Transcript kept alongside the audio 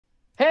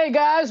Hey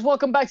guys,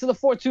 welcome back to the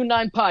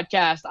 429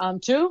 podcast.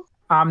 I'm 2.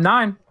 I'm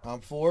 9. I'm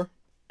 4.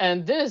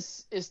 And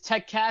this is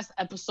Techcast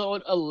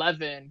episode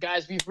 11.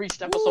 Guys, we've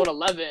reached episode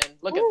 11.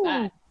 Look at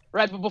that.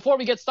 Right, but before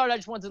we get started, I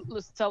just want to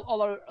tell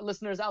all our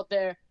listeners out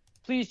there,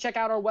 please check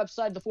out our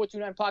website,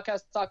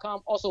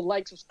 the429podcast.com. Also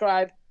like,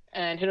 subscribe,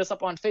 and hit us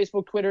up on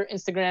Facebook, Twitter,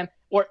 Instagram,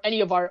 or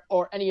any of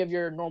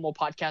your normal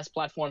podcast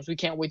platforms. We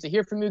can't wait to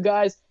hear from you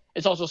guys.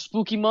 It's also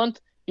spooky month,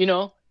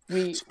 we're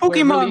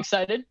really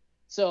excited.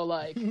 So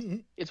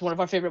it's one of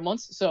our favorite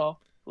months. So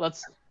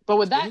let's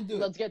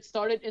get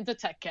started into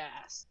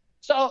Techcast.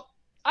 So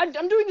I'm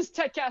doing this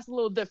Techcast a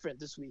little different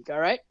this week. All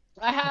right.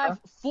 I have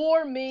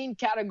 4 main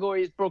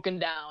categories broken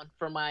down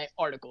for my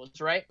articles,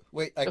 right?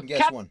 Wait, I can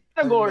guess one.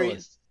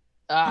 Categories.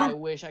 I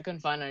wish I couldn't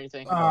find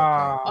anything. Come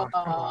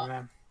on,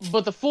 man.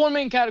 But the 4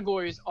 main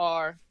categories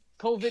are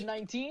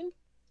COVID-19,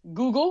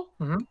 Google,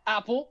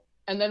 Apple,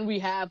 and then we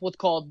have what's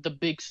called the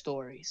big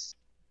stories,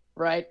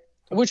 right?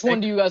 Which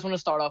one do you guys want to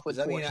start off with?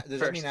 Does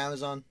that mean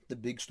Amazon? The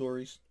big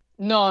stories?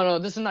 No,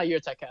 this is not your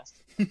Techcast.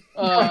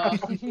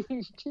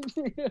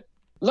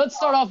 Let's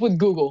start off with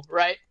Google,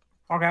 right?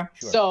 Okay.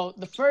 Sure. So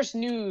the first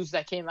news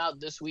that came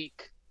out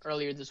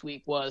earlier this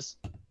week, was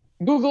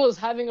Google is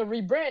having a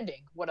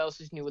rebranding. What else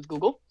is new with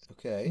Google?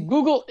 Okay.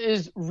 Google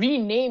is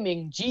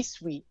renaming G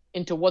Suite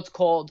into what's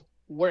called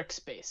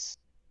Workspace,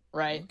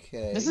 right?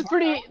 Okay. This is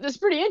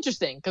pretty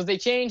interesting because they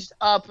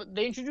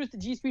introduced the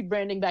G Suite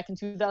branding back in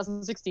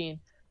 2016,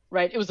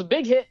 right? It was a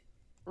big hit,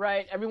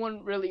 right?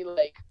 Everyone really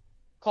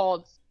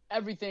called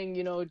everything,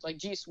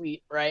 G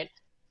Suite, right?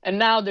 And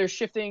now they're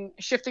shifting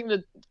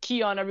the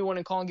key on everyone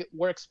and calling it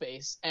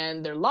Workspace.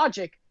 And their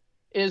logic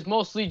is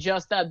mostly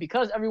just that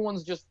because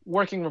everyone's just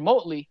working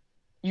remotely,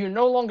 you're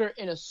no longer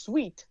in a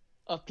suite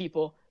of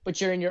people, but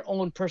you're in your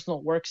own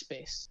personal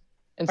workspace.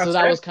 And so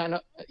that was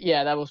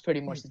that was pretty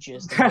much the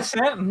gist. That's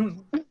it?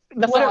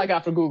 That's all I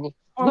got for Google.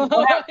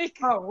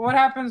 What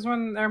happens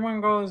when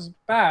everyone goes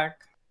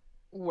back?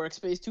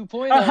 Workspace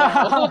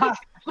 2.0.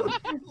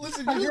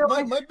 Listen,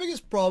 my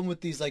biggest problem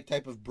with these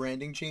type of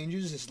branding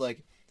changes is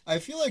I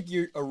feel like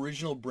your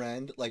original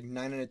brand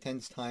 9 out of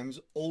 10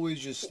 times always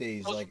just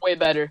stays way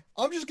better.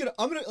 I'm gonna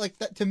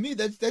that. To me,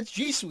 that's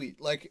G Suite.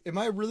 Am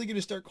I really gonna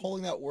start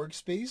calling that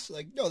Workspace?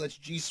 No, that's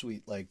G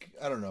Suite. I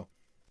don't know.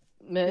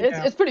 Man,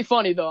 it's pretty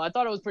funny though. I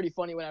thought it was pretty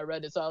funny when I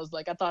read it, so I was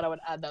I thought I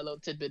would add that little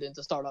tidbit in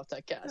to start off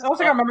Techcast. I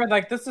also gotta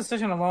remember this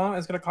decision alone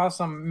is gonna cost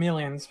some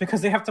millions because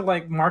they have to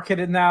market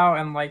it now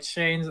and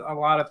change a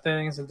lot of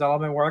things and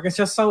development work. It's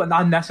just so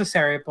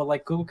unnecessary, but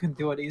Google can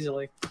do it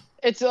easily.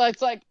 It's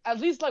at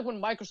least when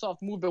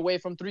Microsoft moved away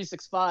from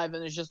 365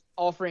 and is just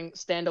offering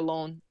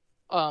standalone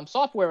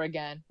software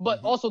again, but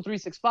also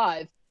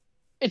 365,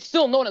 it's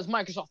still known as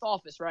Microsoft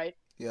Office, right?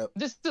 Yep.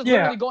 This is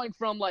literally going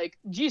from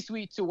G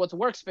Suite to what's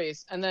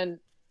Workspace, and then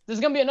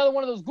there's gonna be another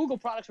one of those Google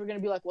products. We're gonna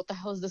be what the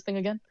hell is this thing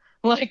again?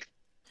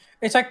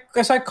 It's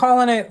like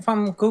calling it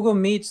from Google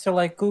Meets to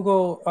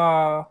Google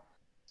Hangouts.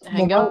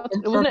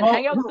 Wasn't it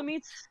Hangouts to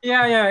Meets?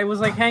 Yeah. It was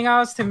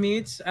Hangouts to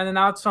Meets, and then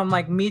now it's from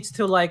Meets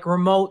to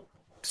remote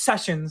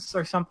sessions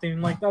or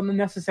something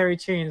unnecessary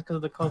change because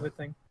of the COVID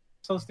thing.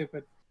 So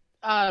stupid.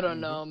 I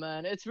don't know,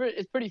 man. It's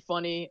pretty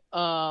funny.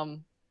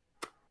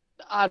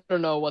 I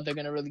don't know what they're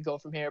gonna really go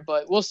from here,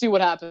 but we'll see what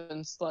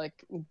happens.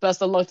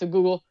 Best of luck to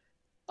Google.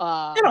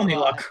 They don't need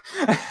luck.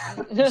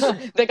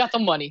 They got the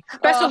money.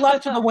 Best of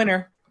luck to the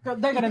winner. They're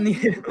gonna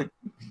need it.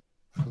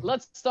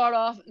 Let's start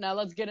off now.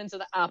 Let's get into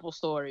the Apple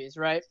stories,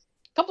 right?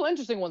 A couple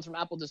interesting ones from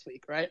Apple this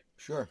week, right?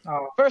 Sure.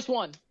 First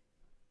one.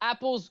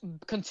 Apple's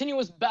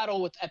continuous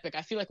battle with Epic.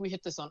 I feel like we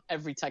hit this on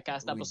every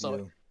Techcast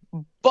episode.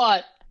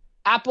 But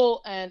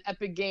Apple and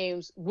Epic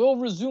Games will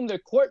resume their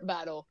court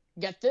battle,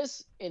 get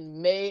this, in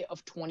May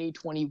of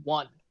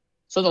 2021.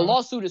 So the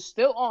lawsuit is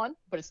still on,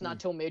 but it's not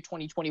till May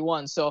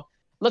 2021. So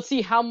let's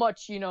see how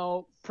much,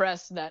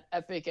 press that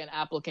Epic and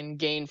Apple can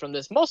gain from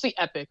this. Mostly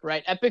Epic,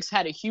 right? Epic's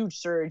had a huge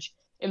surge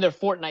in their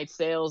Fortnite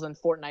sales and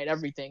Fortnite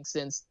everything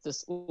since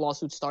this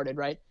lawsuit started,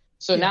 right?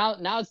 So now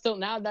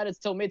that it's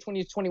till May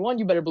 2021,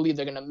 you better believe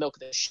they're gonna milk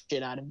the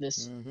shit out of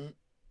this. Mm-hmm.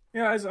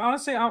 Yeah,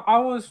 honestly,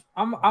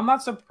 I'm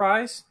not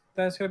surprised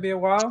that it's gonna be a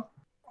while.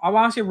 I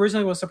honestly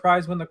originally was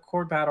surprised when the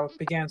court battle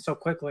began so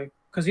quickly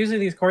because usually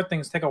these court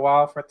things take a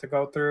while for it to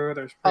go through.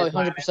 There's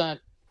 100%.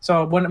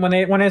 So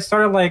when it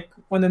started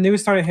when the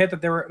news started hit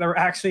that they were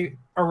actually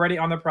already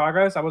on the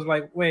progress, I was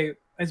wait,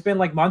 it's been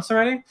months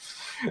already,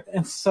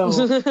 and so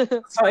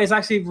it's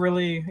actually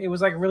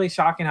really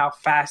shocking how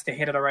fast they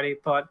hit it already,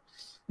 but.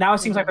 Now it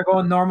seems like they're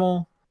going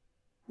normal,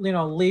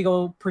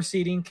 legal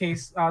proceeding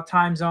case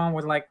time zone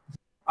with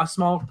a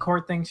small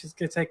court thing just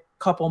could take a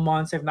couple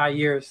months, if not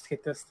years, to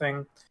get this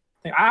thing.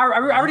 I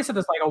already said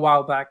this a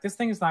while back. This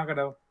thing is not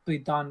gonna be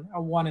done,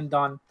 a one and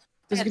done.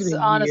 This is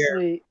gonna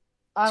be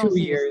a year, 2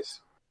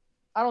 years.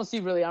 I don't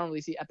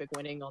really see Epic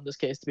winning on this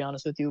case, to be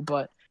honest with you.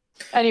 But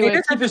anyway,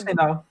 it's interesting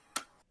though.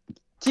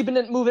 Keeping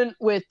it moving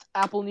with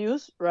Apple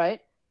news,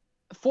 right?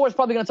 Ford's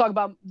probably gonna talk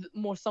about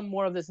some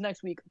more of this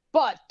next week,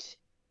 but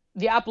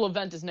the Apple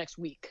event is next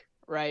week,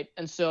 right?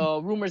 And so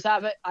rumors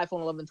have it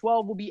iPhone 11,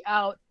 12 will be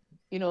out.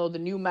 the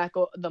new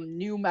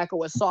Mac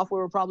OS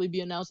software will probably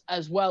be announced,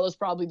 as well as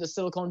probably the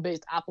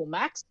silicone-based Apple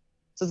Macs.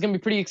 So it's going to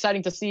be pretty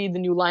exciting to see the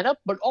new lineup.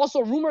 But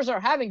also rumors are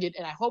having it,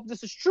 and I hope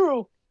this is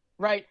true,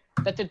 right,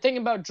 that they're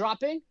thinking about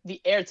dropping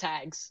the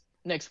AirTags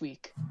next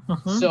week.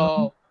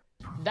 So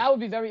that would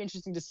be very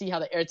interesting to see how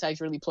the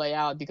AirTags really play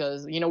out,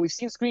 because, we've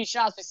seen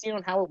screenshots, we've seen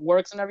on how it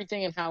works and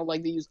everything, and how,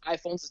 like, they use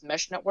iPhones as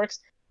mesh networks.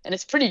 And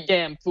it's pretty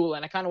damn cool,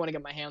 and I kind of want to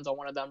get my hands on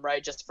one of them,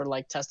 right, just for,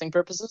 like, testing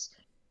purposes.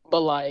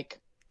 But, like,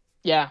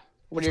 yeah.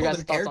 What are your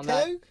guys' thoughts on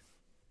that?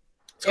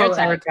 It's called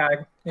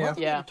AirTag.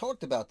 Yeah. We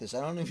talked about this.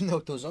 I don't even know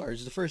what those are.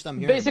 It's the first time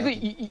hearing Basically,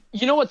 about them.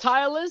 You know what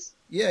Tile is?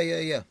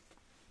 Yeah.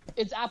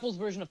 It's Apple's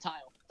version of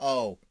Tile.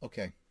 Oh,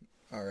 okay.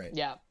 All right.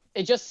 Yeah.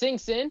 It just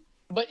syncs in,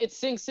 but it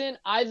syncs in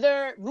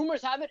either,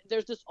 rumors have it,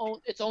 there's its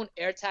own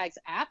AirTags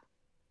app,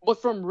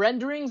 but from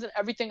renderings and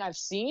everything I've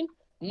seen,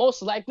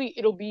 most likely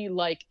it'll be,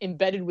 like,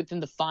 embedded within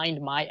the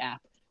Find My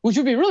app, which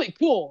would be really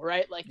cool,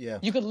 right? Like,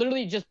 you could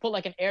literally just put,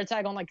 like, an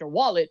AirTag on, like, your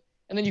wallet,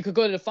 and then you could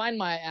go to the Find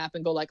My app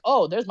and go, like,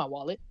 oh, there's my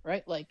wallet,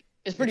 right? Like,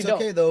 it's pretty dope.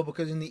 It's okay, though,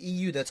 because in the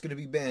EU, that's going to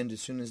be banned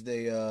as soon as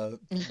they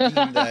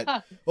deem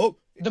that. Oh,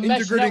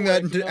 integrating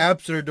that into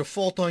apps that are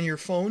default on your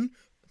phone?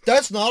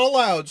 That's not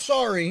allowed.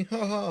 Sorry.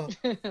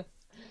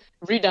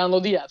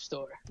 Re-download the App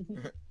Store.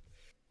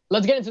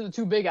 Let's get into the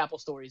two big Apple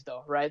stories,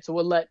 though, right? So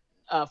we'll let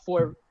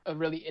Ford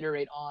really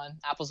iterate on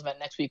Apple's event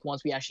next week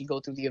once we actually go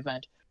through the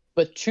event.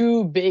 But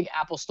two big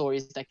Apple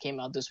stories that came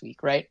out this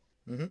week, right?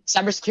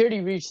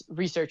 Cybersecurity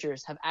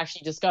researchers have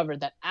actually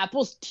discovered that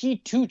Apple's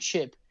T2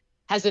 chip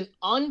has an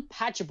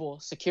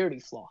unpatchable security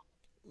flaw,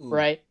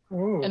 right?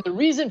 And the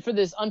reason for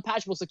this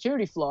unpatchable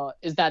security flaw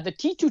is that the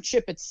T2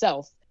 chip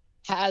itself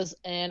has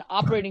an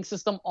operating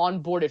system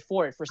onboarded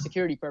for it for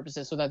security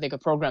purposes so that they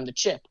could program the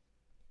chip.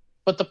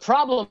 But the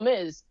problem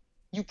is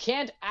you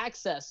can't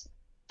access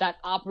that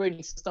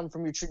operating system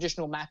from your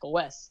traditional Mac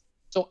OS.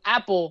 So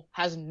Apple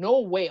has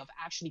no way of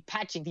actually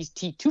patching these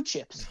T2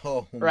 chips,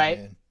 right?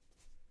 Man.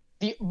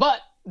 But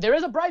there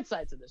is a bright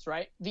side to this,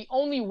 right? The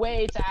only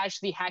way to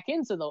actually hack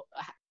into the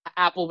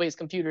Apple-based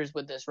computers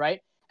with this, right?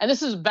 And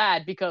this is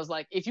bad because,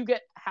 like, if you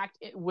get hacked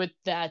with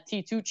that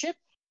T2 chip,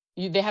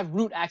 they have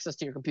root access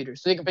to your computer.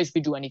 So they can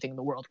basically do anything in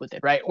the world with it,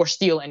 right? Or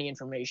steal any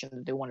information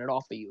that they wanted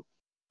off of you.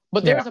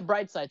 But there's a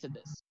bright side to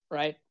this,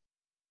 right?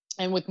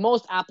 And with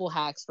most Apple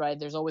hacks, right,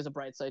 there's always a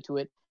bright side to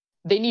it.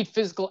 They need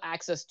physical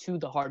access to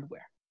the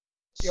hardware.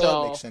 Yeah,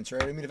 that makes sense,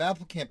 right? I mean, if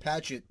Apple can't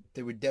patch it,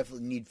 they would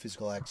definitely need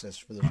physical access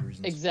for those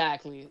reasons.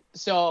 Exactly.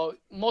 So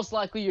most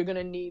likely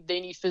they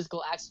need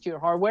physical access to your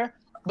hardware.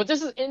 But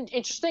this is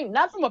interesting,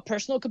 not from a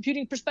personal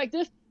computing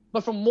perspective,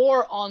 but from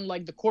more on,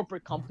 like, the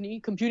corporate company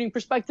computing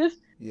perspective.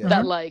 Yeah.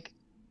 That, like,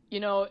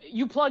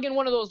 you plug in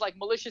one of those, like,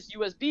 malicious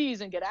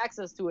USBs and get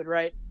access to it,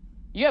 right?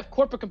 You have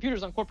corporate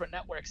computers on corporate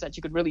networks that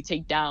you could really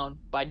take down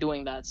by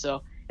doing that.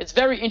 So it's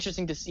very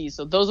interesting to see.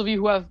 So those of you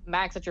who have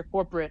Macs at your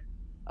corporate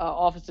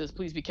offices,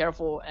 please be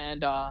careful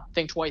and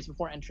think twice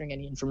before entering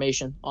any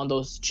information on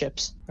those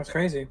chips. That's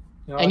crazy.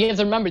 And you have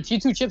to remember,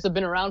 T2 chips have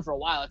been around for a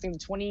while. I think the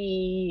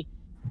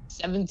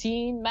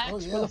 2017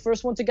 Macs were the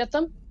first one to get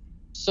them.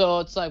 So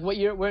it's like, what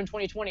year? We're in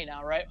 2020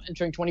 now, right?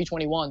 Entering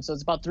 2021. So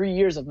it's about 3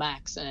 years of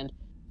Macs. And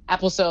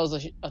Apple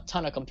sells a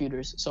ton of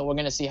computers. So we're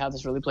going to see how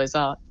this really plays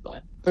out.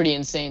 But pretty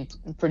insane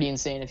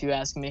if you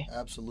ask me.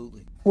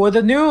 Absolutely. Would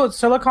the new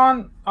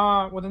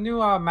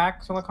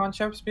Mac silicon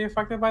chips be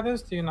affected by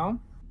this? Do you know?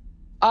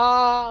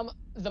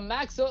 The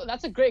Mac,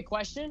 that's a great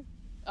question.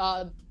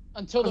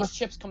 Until those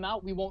chips come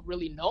out, we won't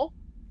really know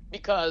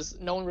because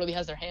no one really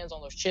has their hands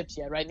on those chips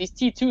yet, right? These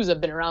T2s have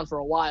been around for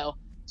a while,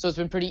 so it's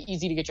been pretty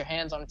easy to get your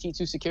hands on a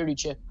T2 security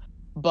chip.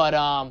 But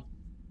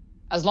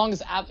as long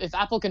as if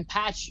Apple can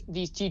patch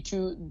these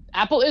T2,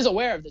 Apple is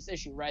aware of this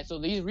issue, right? So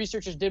these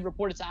researchers did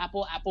report it to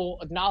Apple. Apple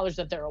acknowledged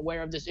that they're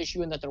aware of this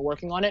issue and that they're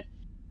working on it.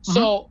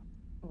 So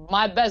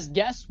my best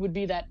guess would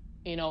be that,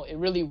 it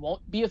really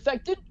won't be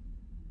affected.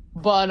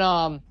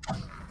 But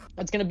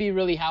it's going to be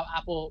really how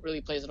Apple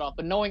really plays it off.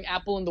 But knowing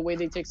Apple and the way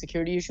they take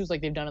security issues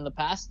like they've done in the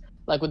past,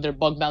 like with their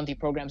bug bounty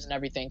programs and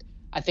everything,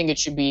 I think it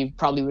should be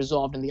probably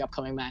resolved in the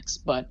upcoming Macs.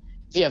 But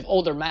if you have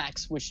older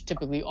Macs, which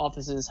typically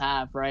offices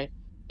have, right,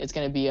 it's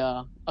going to be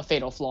a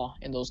fatal flaw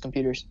in those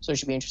computers. So it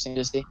should be interesting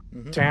to see.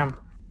 Damn.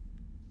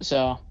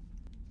 So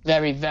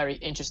very, very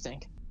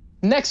interesting.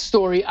 Next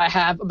story I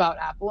have about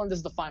Apple, and this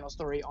is the final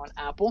story on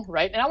Apple,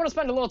 right? And I want to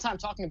spend a little time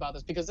talking about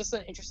this because this is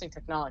an interesting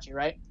technology,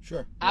 right?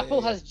 Sure.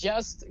 Apple has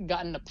just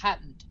gotten a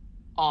patent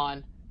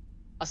on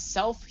a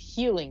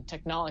self-healing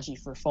technology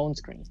for phone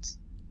screens.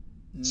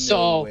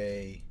 No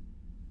way.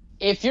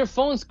 If your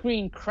phone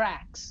screen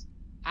cracks,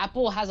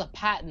 Apple has a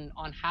patent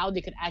on how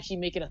they could actually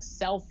make it a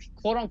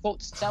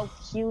quote-unquote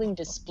self-healing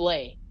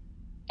display.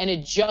 And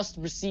it just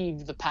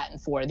received the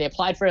patent for it. They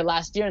applied for it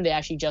last year, and they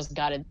actually just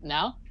got it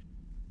now.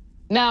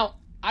 Now,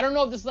 I don't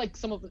know if this is like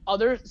some of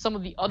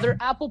the other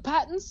Apple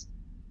patents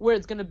where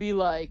it's going to be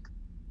like,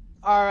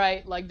 all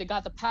right, like they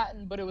got the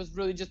patent, but it was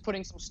really just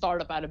putting some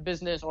startup out of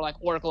business or like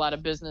Oracle out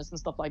of business and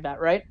stuff like that,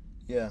 right?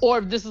 Yeah. Or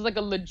if this is like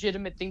a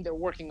legitimate thing they're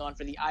working on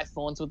for the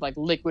iPhones with like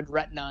liquid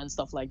retina and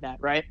stuff like that,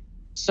 right?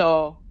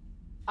 So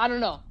I don't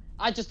know.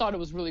 I just thought it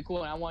was really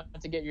cool, and I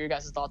wanted to get your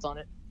guys' thoughts on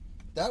it.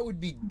 That would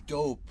be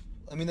dope.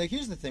 I mean, like,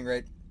 here's the thing,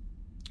 right?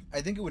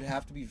 I think it would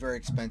have to be very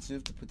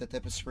expensive to put that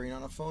type of screen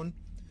on a phone,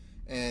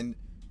 and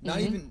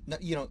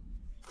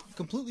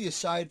completely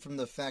aside from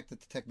the fact that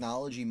the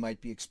technology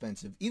might be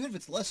expensive, even if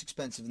it's less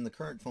expensive than the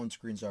current phone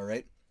screens are,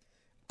 right?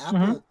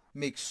 Apple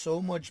makes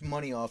so much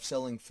money off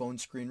selling phone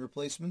screen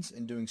replacements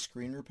and doing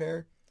screen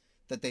repair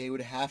that they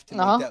would have to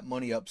make that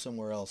money up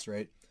somewhere else,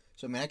 right?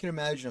 So, I mean, I can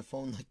imagine a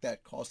phone like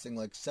that costing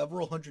like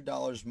several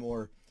 $100s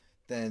more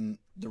than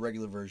the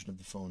regular version of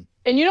the phone.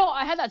 And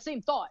I had that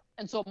same thought.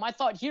 And so my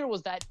thought here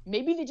was that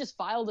maybe they just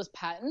filed this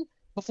patent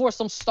before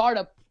some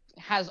startup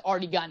has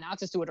already gotten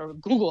access to it, or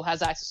Google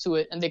has access to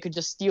it, and they could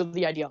just steal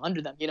the idea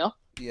under them,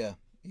 Yeah.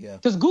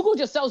 Because Google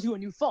just sells you a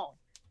new phone.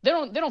 They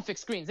don't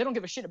fix screens. They don't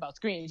give a shit about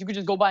screens. You could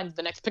just go buy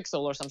the next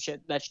Pixel or some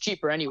shit that's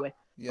cheaper anyway,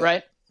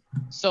 right?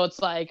 So it's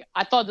like,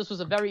 I thought this was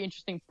a very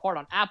interesting part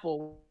on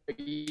Apple.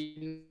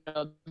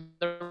 They're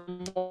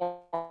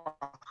more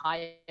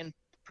high-end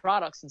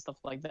products and stuff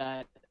like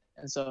that,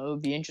 and so it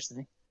would be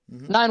interesting.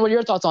 Nine, what are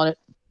your thoughts on it?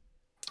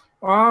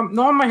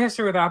 Knowing my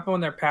history with Apple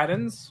and their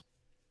patents,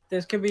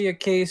 this could be a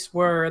case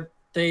where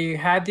they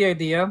had the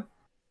idea,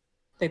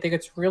 they think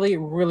it's really,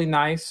 really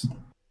nice,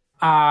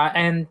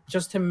 and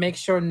just to make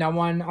sure no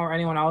one or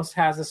anyone else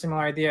has a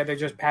similar idea, they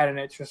just patent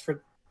it just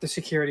for the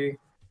security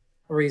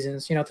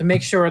reasons, to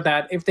make sure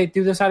that if they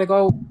do decide to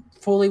go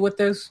fully with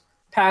this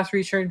past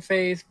research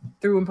phase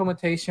through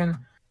implementation,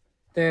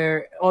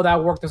 all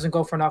that work doesn't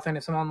go for nothing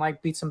if someone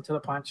beats them to the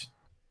punch,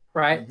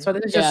 right? So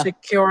this is just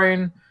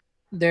securing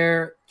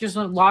just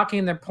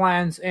locking their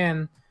plans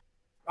in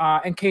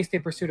case they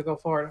pursue to go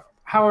forward.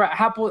 However,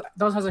 Apple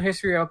has a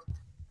history of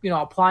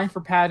applying for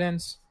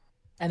patents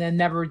and then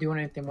never doing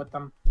anything with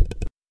them.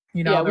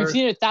 We've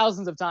seen it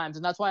thousands of times,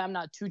 and that's why I'm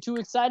not too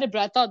excited.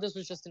 But I thought this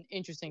was just an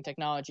interesting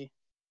technology.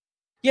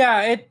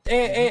 Yeah,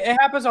 it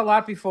happens a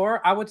lot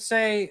before. I would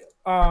say,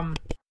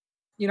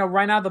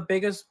 right now the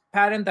biggest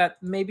patent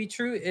that may be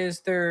true is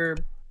they're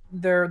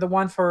the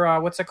one for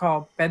what's it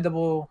called,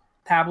 bendable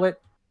tablet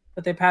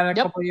that they patented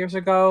a couple of years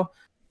ago.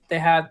 They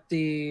had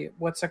the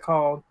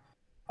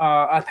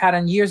a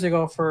patent years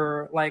ago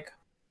for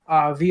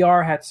a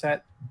VR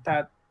headset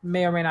that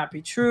may or may not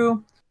be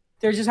true.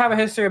 They just have a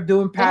history of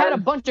doing patents. They had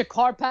a bunch of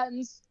car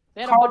patents.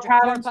 They had a bunch of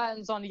car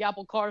patents on the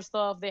Apple Car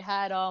stuff. They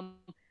had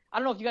I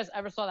don't know if you guys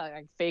ever saw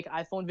that fake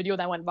iPhone video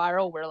that went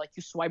viral where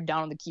you swipe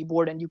down on the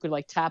keyboard and you could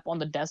tap on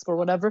the desk or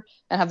whatever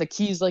and have the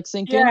keys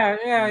sync in.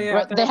 Yeah.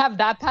 Right? They have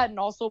that patent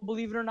also,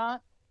 believe it or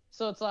not.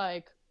 So it's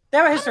they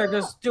have a history of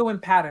just doing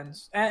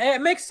patents, and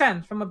it makes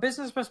sense from a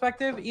business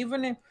perspective.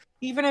 Even if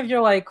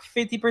you're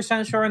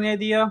 50% sure on the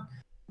idea,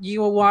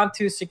 you will want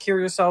to secure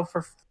yourself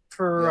for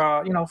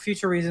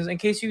future reasons in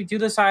case you do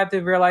decide to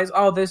realize,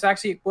 this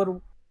actually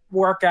would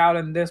work out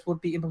and this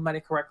would be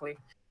implemented correctly.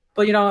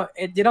 But they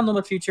don't know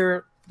the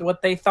future.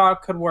 What they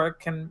thought could work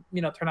can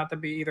turn out to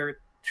be either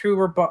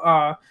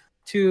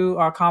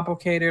too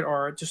complicated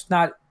or just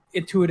not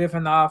intuitive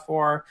enough,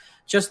 or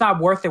just not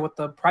worth it with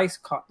the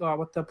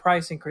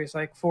price increase.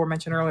 Like Ford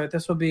mentioned earlier,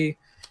 this would be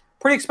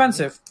pretty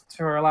expensive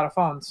for a lot of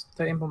phones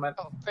to implement.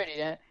 Oh, pretty.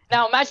 Yeah.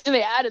 Now imagine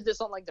they added this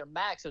on their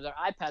Macs or their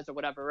iPads or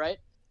whatever, right?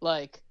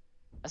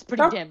 That's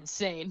pretty damn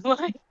insane.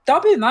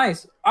 That'd be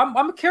nice.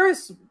 I'm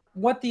curious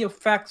what the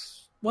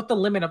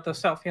limit of the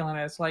self-healing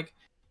is.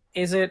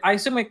 Is it? I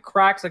assume it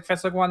cracks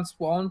Facebook ones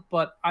won't,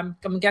 but I'm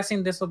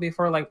guessing this will be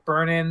for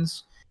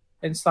burn-ins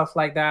and stuff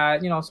like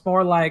that. It's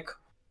more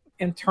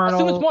internal. I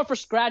assume it's more for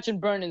scratch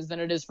and burn-ins than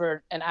it is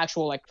for an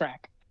actual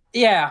crack.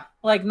 Yeah,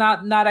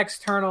 not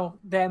external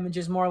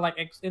damages, more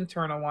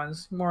internal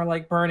ones, more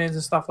burn-ins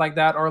and stuff like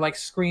that, or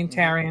screen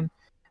tearing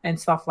and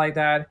stuff like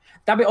that.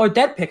 Or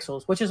dead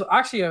pixels, which is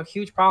actually a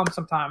huge problem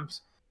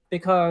sometimes,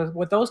 because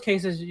with those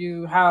cases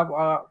you have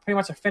pretty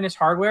much a finished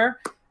hardware,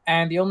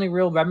 and the only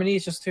real remedy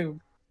is just to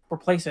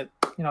replace it.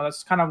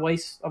 That's kind of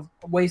waste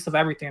of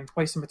everything,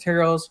 waste of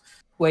materials,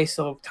 waste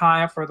of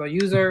time for the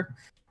user,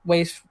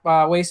 waste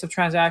of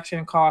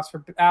transaction costs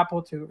for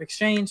Apple to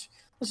exchange.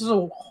 This is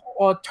a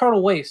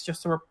total waste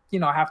just to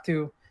have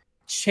to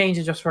change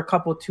it just for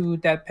a two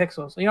dead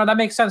pixels. That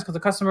makes sense because the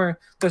customer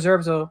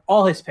deserves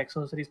all his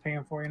pixels that he's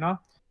paying for.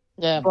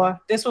 Yeah. But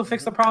this will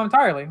fix the problem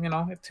entirely.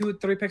 If 2 or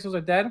 3 pixels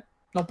are dead,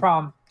 no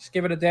problem. Just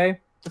give it a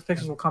day, the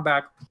pixels will come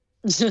back.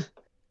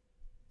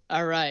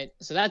 All right,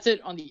 so that's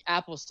it on the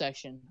Apple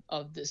section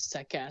of this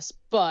Techcast,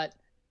 but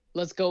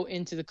let's go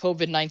into the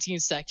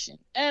COVID-19 section.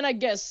 And I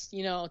guess,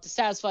 to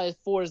satisfy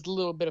Ford's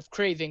little bit of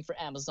craving for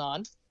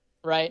Amazon,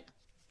 right?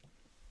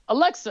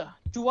 Alexa,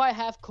 do I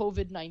have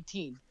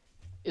COVID-19?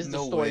 Is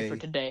the story for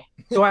today.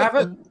 Do I have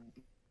it?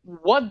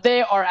 What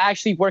they are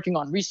actually working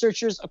on,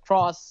 researchers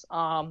across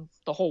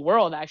the whole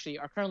world actually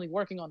are currently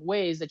working on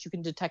ways that you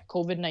can detect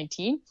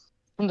COVID-19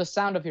 from the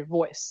sound of your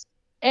voice.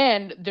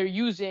 And they're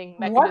using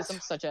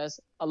mechanisms such as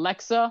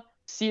Alexa,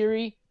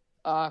 Siri,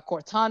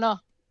 Cortana,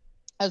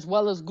 as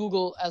well as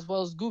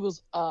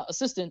Google's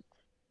assistant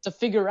to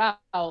figure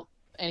out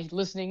and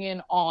listening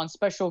in on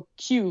special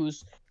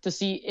cues to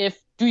see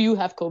if do you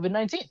have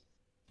COVID-19,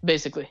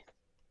 basically.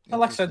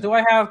 Alexa, do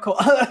I have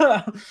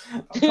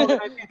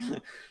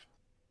COVID-19?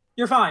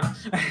 You're fine.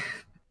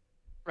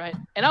 Right.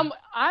 And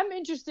I'm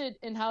interested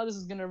in how this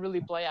is going to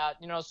really play out,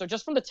 you know. So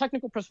just from the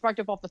technical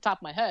perspective off the top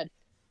of my head,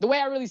 the way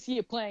I really see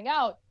it playing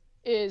out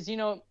is, you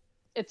know,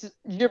 it's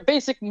your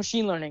basic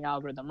machine learning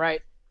algorithm,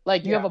 right?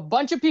 Like you have a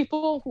bunch of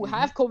people who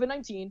have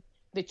COVID-19,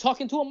 they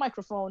talk into a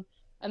microphone,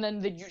 and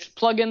then you just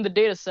plug in the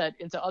data set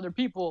into other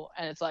people,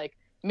 and it's like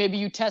maybe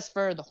you test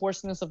for the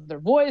hoarseness of their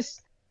voice,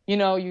 you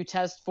know, you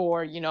test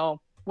for, you know,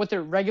 what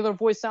their regular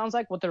voice sounds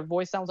like, what their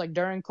voice sounds like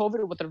during COVID,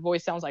 or what their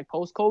voice sounds like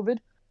post-COVID.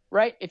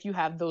 Right, if you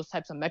have those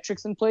types of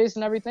metrics in place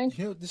and everything.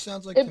 You know what this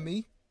sounds like to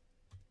me?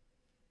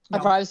 A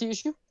privacy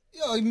issue?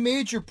 Yeah, a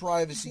major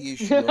privacy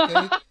issue,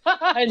 okay?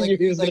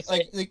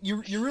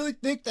 You really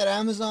think that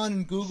Amazon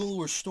and Google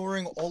were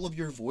storing all of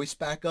your voice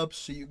backups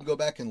so you can go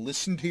back and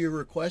listen to your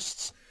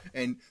requests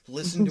and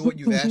listen to what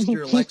you've asked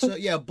your Alexa?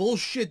 Yeah,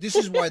 bullshit. This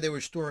is why they were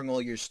storing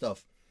all your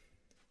stuff.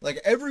 Like,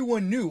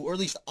 everyone knew, or at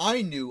least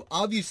I knew,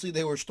 obviously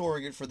they were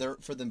storing it for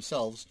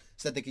themselves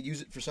so that they could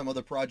use it for some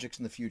other projects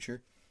in the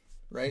future,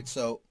 right?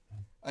 So,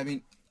 I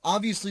mean,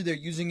 obviously they're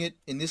using it.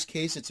 In this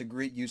case, it's a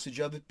great usage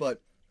of it, but,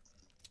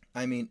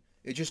 I mean,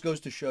 it just goes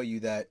to show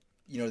you that,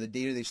 you know, the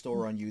data they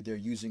store on you, they're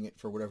using it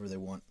for whatever they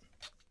want.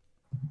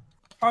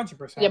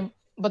 100%. Yeah,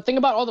 but think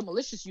about all the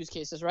malicious use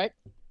cases, right?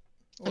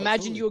 Oh,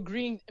 imagine you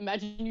agreeing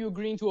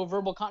to a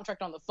verbal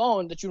contract on the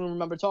phone that you don't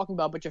remember talking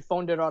about, but your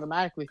phone did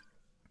automatically.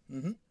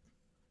 Mm-hmm.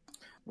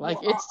 Like,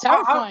 it's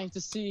terrifying to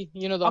see,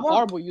 you know, the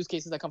horrible use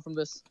cases that come from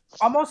this.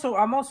 I'm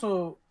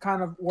also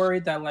kind of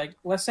worried that, like,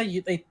 let's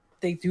say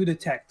they do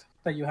detect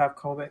that you have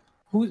COVID.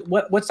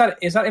 What's that?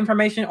 Is that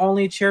information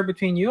only shared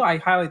between you? I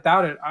highly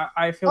doubt it.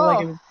 I feel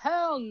like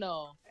hell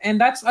no.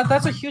 And that's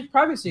a huge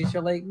privacy issue.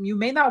 Like, you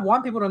may not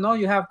want people to know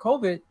you have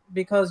COVID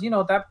because, you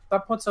know, that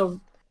puts a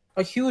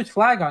huge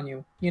flag on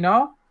you, you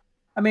know?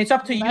 I mean, it's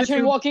up to you.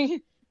 Imagine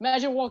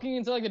walking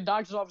into, like, a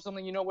doctor's office or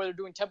something, you know, where they're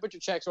doing temperature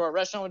checks, or a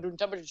restaurant where they're doing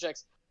temperature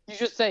checks. You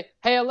just say,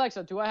 "Hey,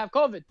 Alexa, do I have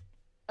COVID?"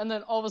 And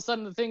then all of a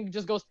sudden the thing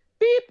just goes,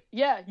 beep.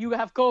 Yeah, you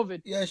have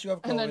COVID. Yes, you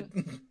have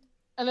COVID.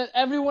 And then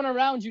everyone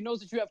around you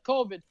knows that you have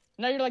COVID.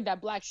 Now you're like that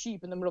black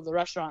sheep in the middle of the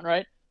restaurant,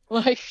 right?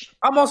 Like,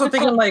 I'm also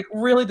thinking, like,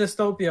 really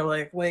dystopia.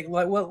 Like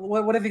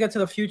what if you get to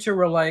the future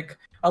where, like,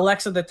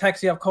 Alexa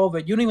detects you have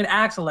COVID? You don't even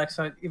ask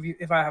Alexa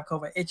if I have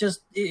COVID.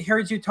 It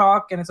hears you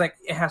talk and it's like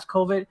it has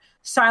COVID.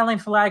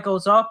 Silent flag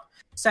goes up,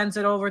 sends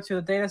it over to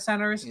the data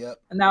centers.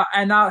 Yep. And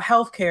now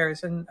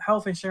healthcares and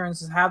health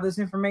insurances have this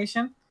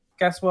information.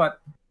 Guess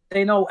what?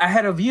 They know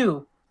ahead of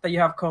you that you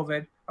have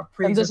COVID.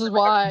 And this is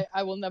why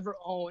I will never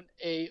own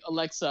a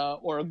Alexa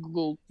or a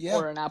Google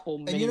or an Apple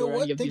Mini. And you know or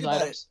what? any of Think these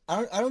about items.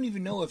 it. I don't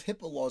even know if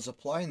HIPAA laws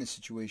apply in this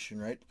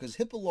situation, right? Because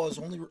HIPAA laws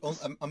only.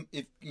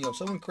 If you know,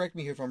 someone correct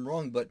me here if I'm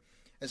wrong, but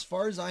as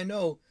far as I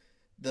know,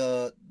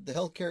 the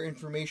Healthcare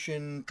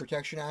Information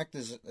Protection Act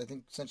is, I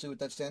think, essentially what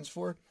that stands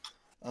for.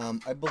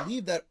 I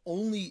believe that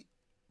only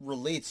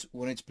relates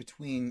when it's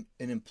between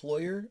an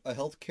employer, a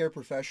healthcare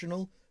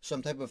professional,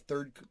 some type of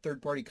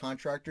third party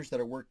contractors that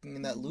are working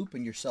in that loop,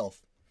 and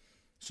yourself.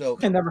 So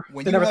thought of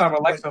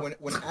Alexa.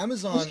 When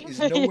Amazon is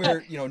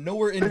nowhere,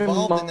 nowhere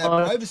involved in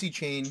that privacy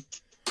chain,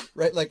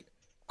 right? Like,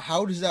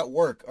 how does that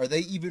work? Are they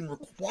even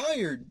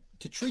required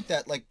to treat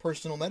that like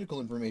personal medical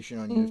information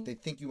on you if they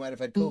think you might have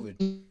had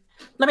COVID?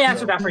 Let me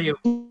answer that for you.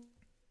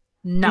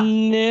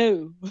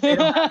 No.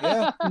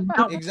 Yeah,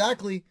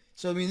 exactly.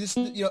 So I mean, this,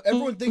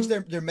 everyone thinks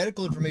their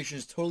medical information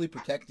is totally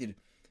protected.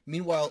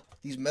 Meanwhile,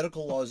 these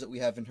medical laws that we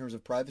have in terms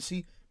of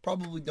privacy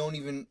probably don't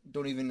even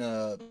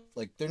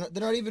like they're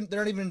not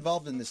even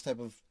involved in this type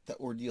of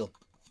ordeal.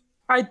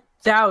 I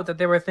doubt that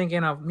they were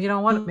thinking of, you know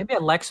what, maybe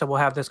Alexa will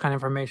have this kind of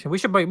information. We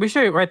should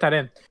write that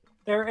in.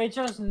 It's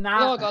just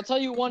not. Look, I'll tell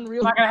you one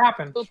not gonna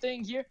happen.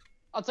 Thing here.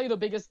 I'll tell you the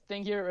biggest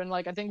thing here, and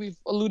like I think we've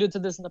alluded to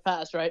this in the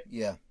past, right?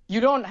 Yeah.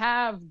 You don't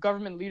have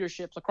government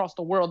leaderships across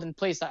the world in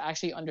place that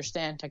actually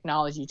understand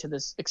technology to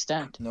this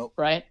extent. Nope.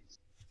 Right?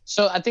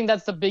 So I think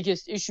that's the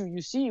biggest issue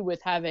you see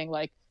with having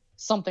like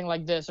something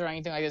like this or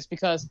anything like this,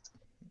 because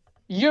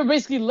you're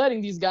basically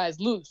letting these guys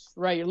loose,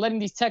 right? You're letting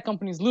these tech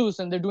companies loose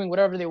and they're doing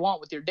whatever they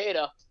want with your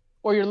data,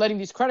 or you're letting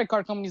these credit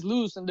card companies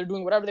loose and they're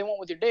doing whatever they want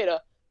with your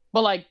data.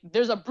 But like,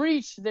 there's a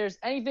breach, there's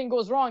anything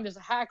goes wrong, there's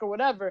a hack or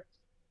whatever,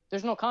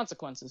 there's no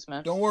consequences,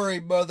 man. Don't worry,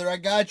 brother. I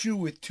got you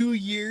with 2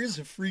 years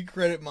of free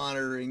credit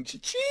monitoring.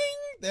 Cha-ching!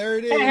 There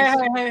it is.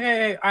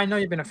 Hey. I know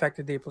you've been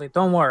affected deeply.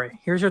 Don't worry.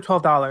 Here's your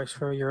 $12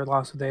 for your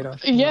loss of data.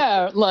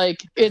 Yeah,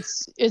 like,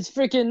 it's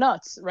freaking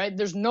nuts, right?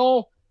 There's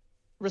no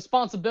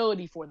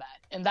responsibility for that.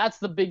 And that's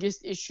the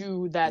biggest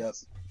issue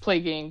that's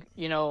plaguing,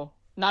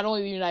 not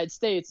only the United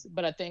States,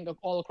 but I think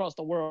all across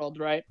the world,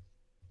 right?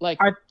 Like,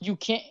 you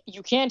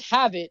can't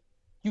have it.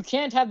 You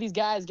can't have these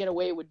guys get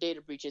away with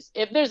data breaches.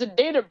 If there's a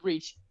data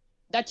breach,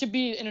 that should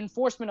be an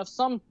enforcement of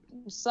some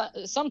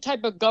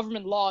type of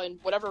government law in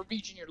whatever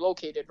region you're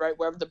located, right?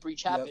 Wherever the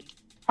breach happened.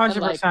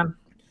 100%.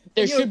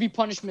 There should be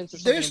punishments or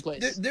something in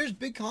place. There's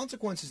big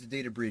consequences to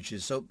data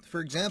breaches. So,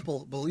 for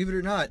example, believe it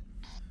or not,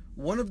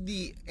 one of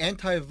the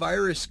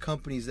antivirus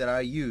companies that I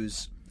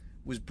use,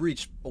 was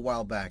breached a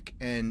while back,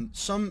 and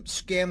some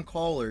scam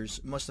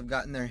callers must have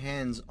gotten their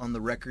hands on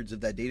the records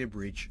of that data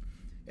breach.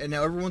 And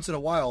now every once in a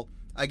while,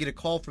 I get a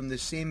call from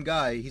this same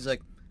guy. He's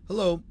like,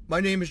 "Hello, my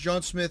name is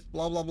John Smith,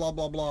 blah, blah, blah,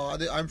 blah, blah.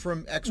 I'm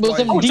from X, With Y,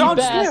 some Z."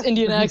 deep-ass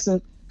Indian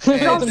accent.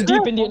 Some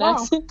deep Indian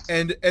accent.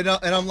 And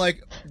I'm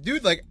like,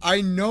 dude, like, I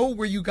know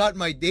where you got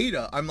my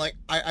data. I'm like,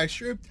 I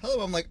sure tell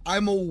him, I'm like,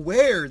 I'm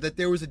aware that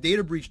there was a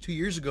data breach 2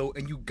 years ago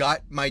and you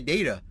got my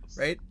data,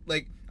 right?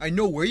 Like, I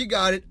know where you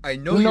got it. I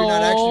know you're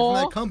not actually from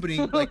that company.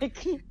 Like,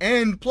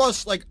 and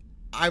plus, like,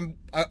 I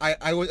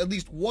was, at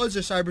least was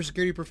a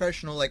cybersecurity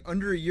professional, like,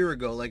 under a year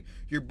ago. Like,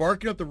 you're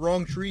barking up the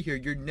wrong tree here.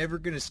 You're never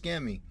going to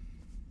scam me.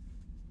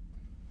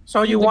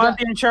 So you want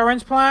the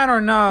insurance plan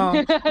or no?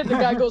 The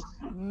guy goes,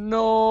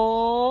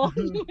 no.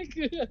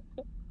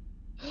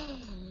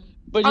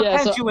 But I'll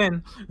yeah, put you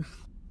in.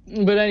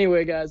 But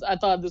anyway, guys, I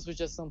thought this was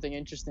just something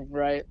interesting,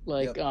 right?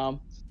 Like, Yep.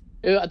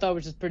 I thought it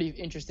was just pretty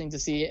interesting to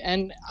see,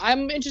 and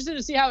I'm interested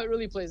to see how it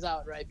really plays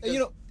out, right? Because, You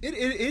know, it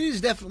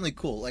is definitely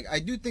cool. Like, I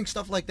do think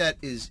stuff like that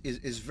is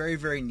very,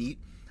 very neat.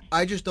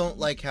 I just don't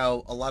like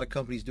how a lot of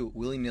companies do it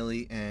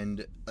willy-nilly,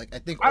 and like I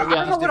think I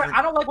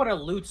don't like what it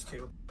alludes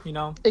to. You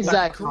know,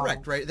 Exactly.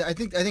 correct, right? I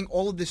think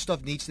all of this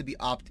stuff needs to be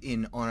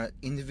opt-in on an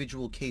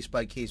individual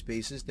case-by-case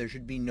basis. There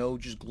should be no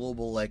just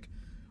global like,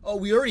 oh,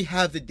 we already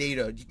have the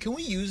data. Can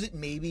we use it?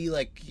 Maybe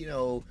like, you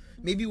know,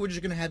 maybe we're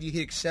just gonna have you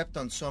hit accept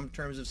on some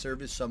terms of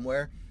service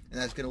somewhere,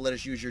 and that's gonna let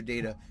us use your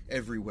data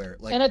everywhere.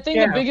 Like, and I think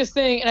the biggest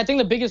thing, and I think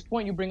the biggest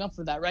point you bring up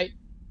for that, right?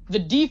 The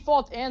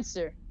default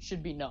answer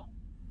should be no.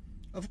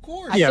 of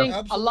course, I think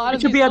absolutely. a lot it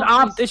of should these be an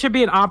companies- it should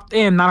be an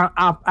opt-in, not an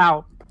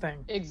opt-out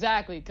thing.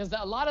 Exactly, because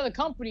a lot of the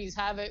companies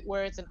have it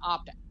where it's an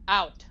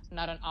opt-out,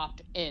 not an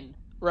opt-in,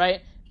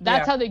 right?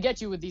 That's how they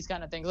get you with these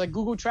kind of things, like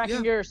Google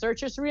tracking your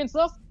search history and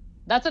stuff.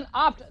 That's an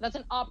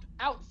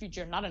opt-out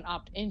feature, not an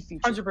opt-in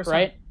feature, 100%.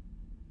 right?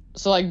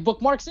 So like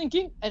bookmark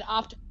syncing, an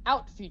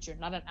opt-out feature,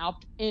 not an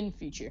opt-in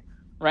feature,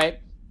 right?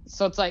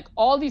 So it's like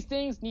all these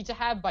things need to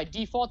have by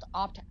default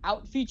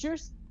opt-out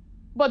features.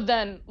 But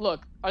then,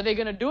 look, are they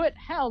gonna do it?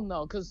 Hell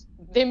no, because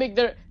they make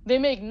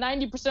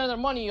 90% of their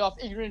money off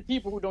ignorant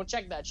people who don't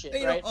check that shit,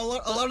 You right? know,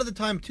 a lot of the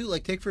time too,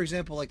 like take for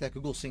example like that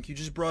Google Sync you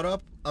just brought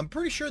up. I'm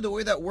pretty sure the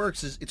way that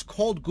works is it's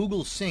called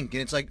Google Sync,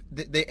 and it's like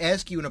they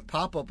ask you in a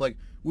pop-up like,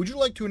 would you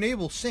like to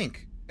enable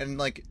sync? And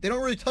like they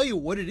don't really tell you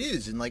what it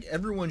is, and like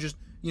everyone just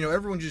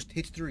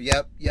hits through.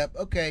 Yep,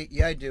 okay,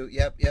 yeah I do.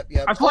 Yep.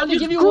 Or they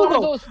give you one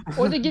of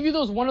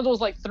those, one of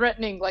those like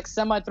threatening, like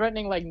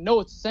semi-threatening, like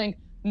notes saying,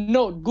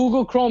 "Note: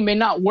 Google Chrome may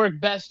not work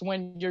best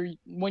when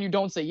you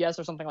don't say yes"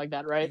 or something like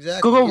that, right?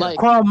 Exactly. Google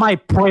Chrome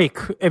might break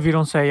if you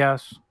don't say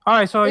yes. All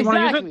right, so you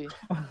want to use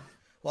it?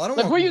 Well, I don't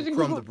Like want we're Google using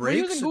Chrome Google, to break.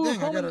 we're using Google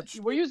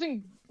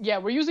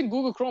Chrome. We're using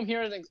Google Chrome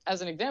here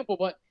as an example,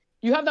 but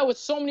you have that with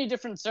so many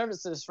different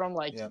services, from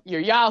like your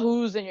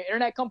Yahoos and your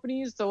internet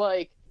companies to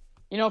like,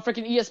 you know,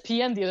 freaking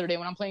ESPN the other day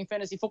when I'm playing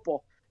fantasy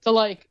football. To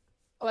like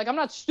I'm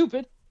not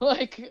stupid.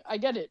 Like I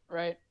get it,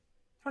 right?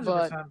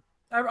 100%.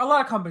 A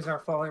lot of companies are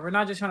falling. We're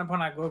not just trying to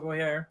point out Google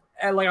here.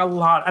 And like a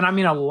lot, and I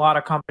mean a lot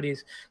of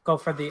companies go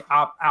for the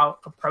opt-out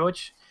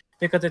approach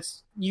because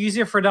it's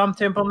easier for them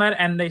to implement,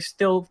 and they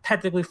still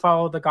technically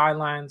follow the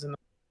guidelines and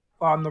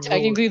on the rules.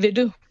 Technically, they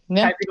do.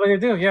 Yeah. Technically,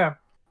 they do. Yeah.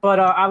 But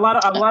a lot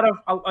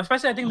of,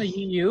 especially I think the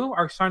EU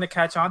are starting to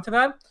catch on to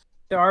that.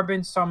 There have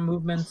been some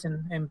movements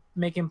in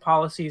making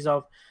policies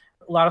of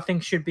a lot of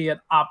things should be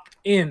an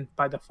opt-in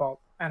by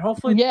default. And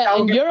hopefully,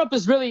 and Europe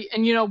is really,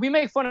 and you know, we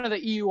make fun of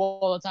the EU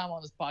all the time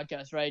on this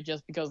podcast, right?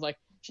 Just because, like,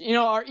 you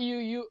know, our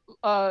EU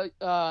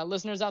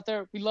listeners out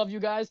there, we love you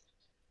guys,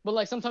 but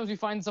like sometimes we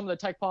find some of the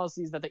tech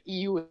policies that the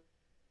EU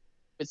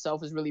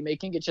itself is really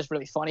making. It's just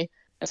really funny,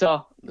 and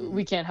so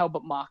we can't help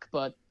but mock,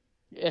 but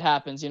it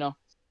happens, you know.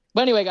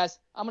 But anyway, guys,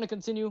 I'm gonna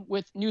continue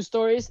with news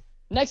stories.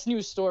 Next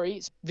news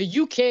story: the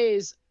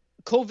UK's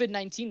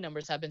COVID-19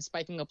 numbers have been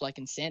spiking up like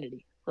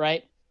insanity,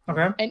 right?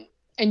 Okay.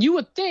 And you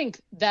would think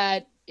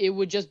that it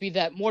would just be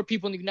that more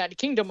people in the United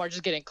Kingdom are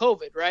just getting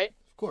COVID, right?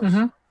 Of course.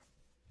 Mm-hmm.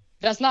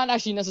 That's not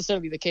actually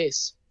necessarily the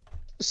case.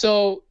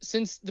 So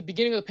since the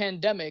beginning of the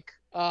pandemic,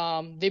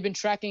 they've been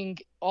tracking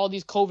all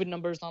these COVID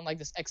numbers on like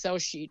this Excel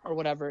sheet or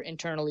whatever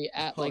internally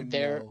at like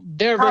their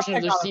version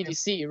of their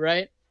CDC,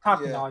 right?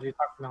 Top technology.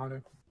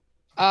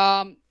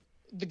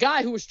 The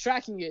guy who was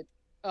tracking it,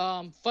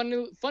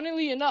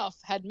 funnily enough,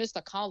 had missed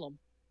a column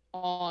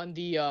on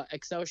the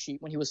Excel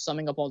sheet when he was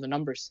summing up all the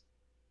numbers.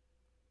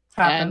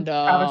 Happens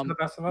to the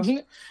best of us.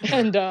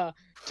 And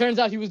turns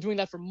out he was doing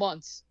that for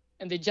months,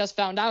 and they just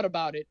found out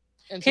about it,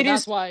 and so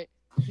that's why.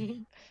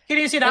 He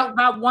didn't see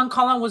that one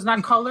column was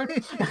not colored.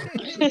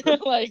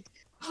 Like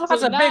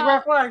that's a big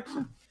red flag.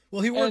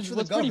 Well, he works for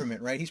the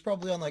government, right? He's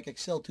probably on like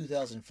Excel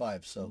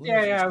 2005. So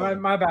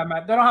my bad,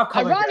 Matt. They don't have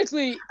color.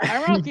 Ironically,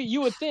 you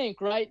would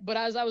think, right? But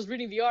as I was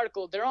reading the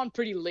article, they're on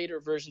pretty later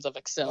versions of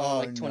Excel,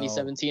 like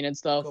 2017 and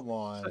stuff. Come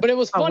on. But it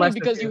was funny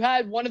because you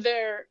had one of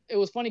their. It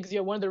was funny because you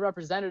had one of their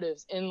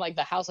representatives in like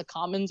the House of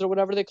Commons or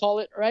whatever they call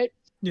it, right?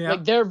 Yeah.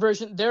 Like their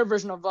version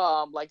of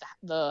like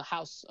the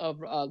House of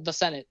the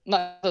Senate,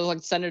 not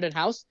like Senate and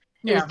House,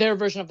 It was their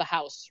version of the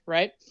House,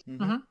 right?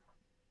 Mm-hmm.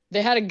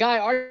 They had a guy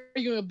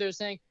arguing up there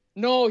saying,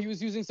 no, he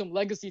was using some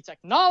legacy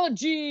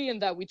technology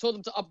and that we told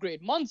him to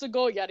upgrade months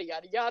ago, yada,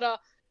 yada, yada.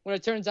 When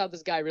it turns out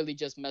this guy really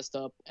just messed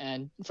up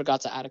and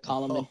forgot to add a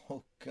column in.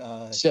 Oh,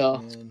 God. So,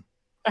 man.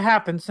 It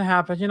happens.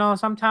 You know,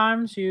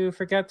 sometimes you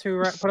forget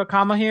to put a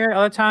comma here.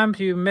 Other times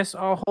you miss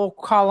a whole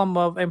column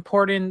of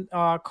important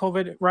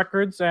COVID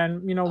records,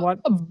 and you know what?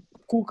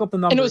 Cook up the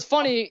numbers. And it was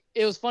funny.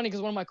 It was funny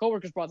because one of my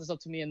coworkers brought this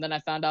up to me, and then I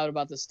found out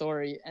about this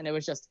story, and it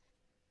was just,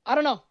 I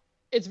don't know.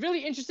 It's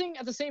really interesting.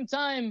 At the same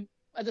time,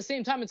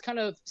 it's kind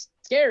of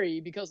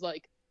scary because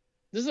like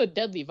this is a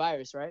deadly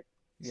virus, right?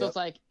 Yep. So it's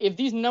like if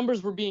these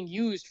numbers were being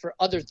used for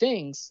other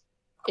things,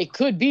 it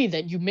could be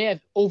that you may have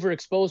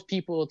overexposed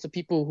people to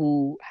people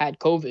who had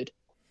COVID.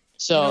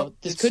 So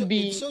this could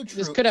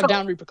this could have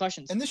down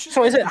repercussions. And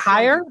so is it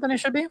higher than it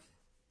should be?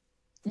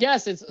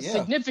 Yes, it's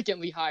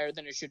significantly higher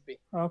than it should be.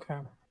 Okay.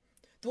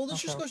 Well,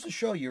 this just goes to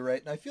show you, right?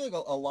 And I feel like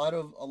a lot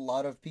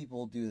of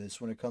people do this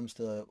when it comes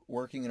to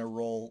working in a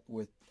role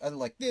with either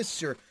like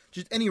this or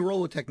just any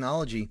role with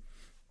technology.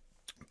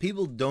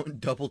 People don't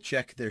double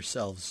check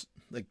themselves.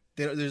 Like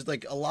there's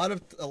like a lot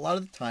of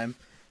the time.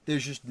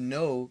 There's just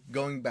no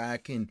going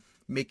back and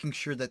making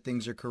sure that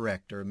things are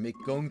correct or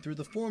going through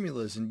the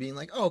formulas and being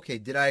like, oh, okay,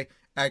 did I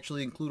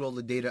actually include all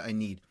the data I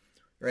need,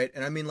 right?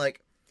 And I mean,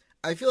 like,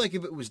 I feel like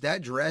if it was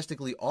that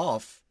drastically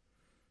off,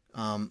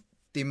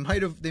 they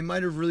might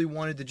have really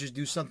wanted to just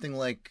do something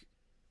like,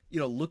 you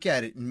know, look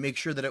at it and make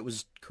sure that it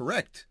was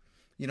correct.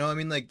 You know, I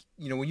mean, like,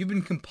 you know, when you've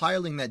been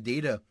compiling that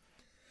data,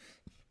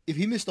 if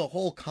he missed a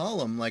whole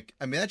column, like,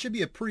 I mean, that should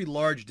be a pretty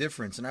large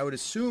difference. And I would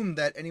assume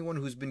that anyone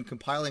who's been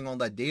compiling all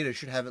that data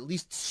should have at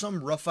least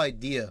some rough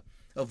idea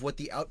of what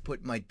the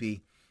output might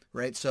be,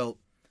 right? So,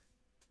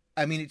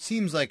 I mean, it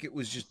seems like it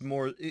was just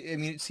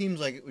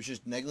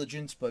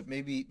negligence, but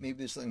maybe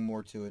there's something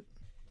more to it.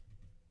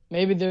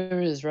 Maybe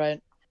there is,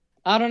 right?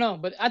 I don't know,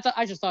 but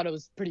I just thought it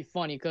was pretty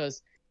funny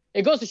because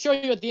it goes to show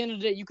you at the end of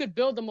the day, you could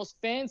build the most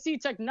fancy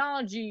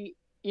technology,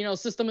 you know,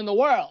 system in the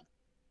world.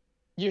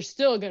 You're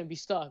still going to be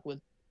stuck with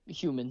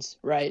humans,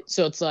 right?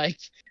 So it's like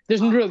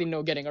there's really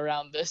no getting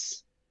around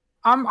this.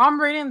 I'm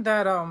reading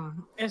that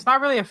it's not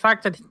really a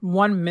fact that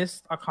one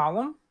missed a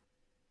column,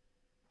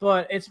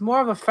 but it's more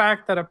of a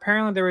fact that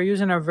apparently they were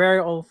using a very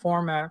old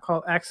format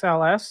called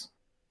XLS,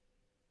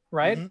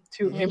 right?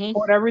 Mm-hmm. To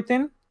import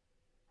everything.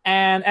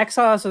 And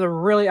XLS is a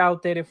really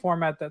outdated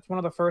format. That's one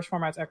of the first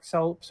formats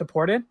Excel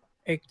supported.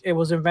 It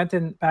was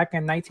invented back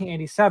in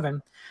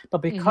 1987,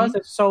 but because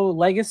it's so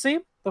legacy,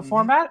 the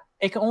format,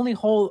 it can only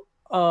hold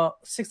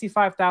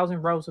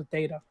 65,000 rows of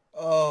data.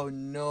 Oh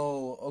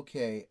no!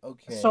 Okay.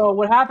 So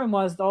what happened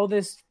was all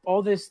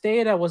this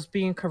data was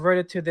being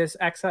converted to this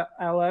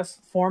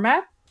XLS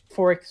format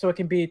so it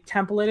can be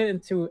templated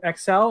into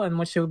Excel, and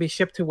which it would be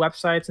shipped to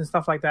websites and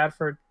stuff like that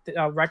for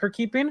record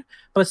keeping.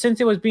 But since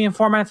it was being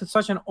formatted to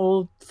such an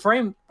old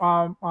frame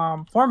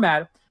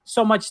format,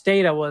 so much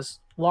data was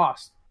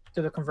lost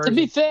to the conversion.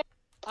 To be fair,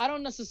 I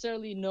don't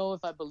necessarily know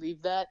if I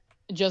believe that,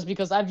 just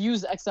because I've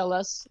used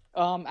XLS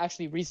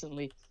actually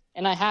recently.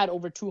 And I had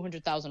over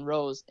 200,000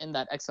 rows in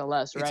that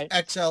XLS, right?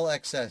 It's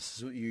XLXS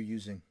is what you're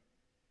using.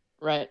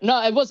 Right.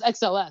 No, it was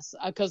XLS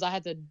because I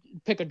had to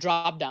pick a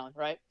drop down,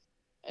 right?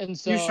 And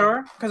so. You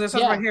sure? Because it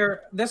says right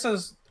here, this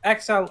is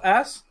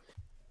XLS,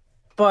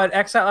 but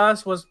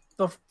XLS was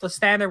the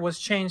standard was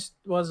changed,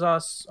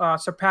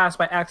 surpassed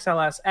by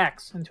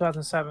XLSX in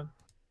 2007.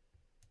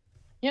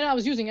 You know, I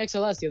was using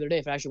XLS the other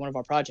day for actually one of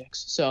our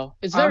projects, so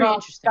it's very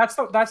interesting.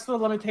 That's the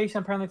limitation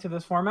apparently to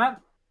this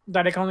format.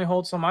 That it can only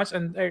hold so much,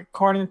 and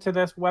according to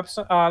this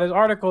website, this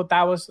article,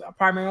 that was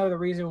primarily the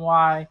reason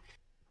why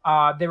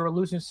they were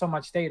losing so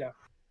much data.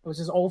 It was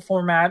this old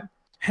format,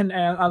 and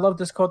I love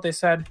this quote. They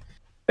said,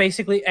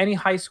 basically, any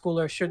high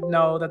schooler should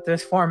know that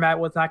this format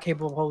was not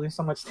capable of holding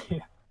so much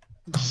data.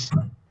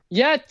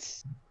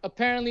 Yet,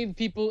 apparently, the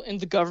people in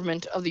the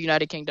government of the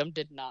United Kingdom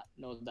did not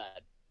know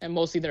that, and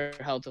mostly their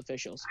health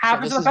officials.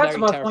 Happens to the best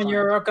of us when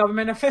you're a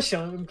government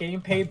official and getting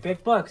paid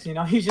big bucks. You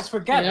know, you just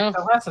forget it.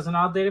 XLS is an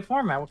outdated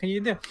format. What can you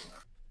do?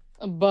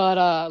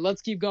 But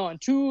let's keep going.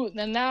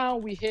 And now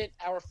we hit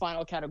our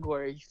final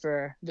category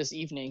for this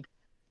evening,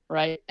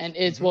 right? And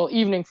it's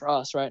evening for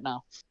us right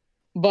now.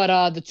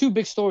 But the two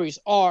big stories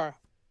are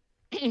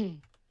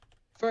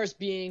first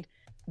being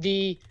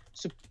the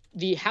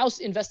House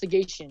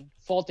investigation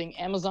faulting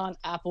Amazon,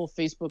 Apple,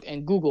 Facebook,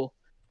 and Google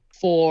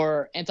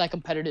for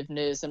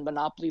anti-competitiveness and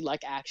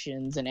monopoly-like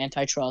actions and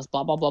antitrust,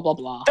 blah, blah, blah, blah,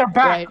 blah. They're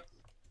back. Right?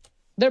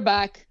 They're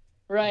back,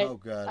 right? Oh,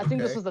 God. I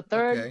think this was the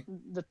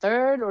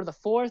third or the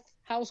fourth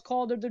house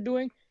call that they're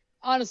doing.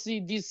 Honestly,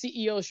 these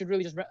CEOs should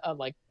really just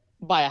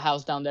buy a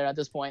house down there at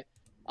this point.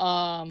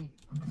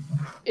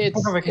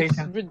 It's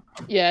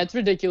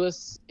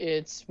ridiculous.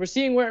 We're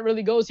seeing where it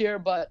really goes here,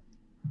 but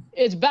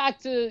it's back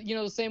to, you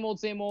know, the same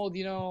old,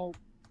 you know,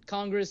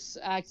 Congress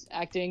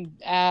asking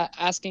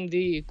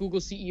the Google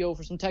CEO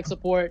for some tech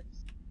support,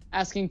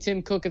 asking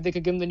Tim Cook if they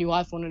could give him the new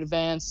iPhone in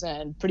advance,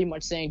 and pretty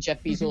much saying,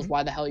 Jeff Bezos,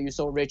 why the hell are you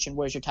so rich and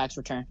where's your tax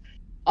return?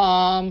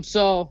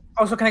 So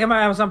can I get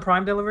my Amazon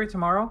Prime delivery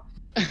tomorrow?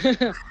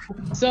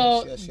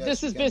 So Yes,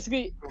 this is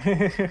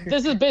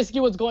you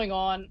basically what's going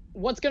on.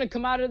 What's going to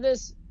come out of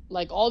this?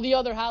 Like all the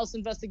other House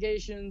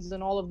investigations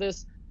and all of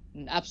this,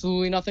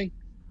 absolutely nothing,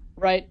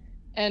 right?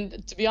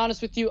 And to be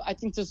honest with you, I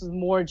think this is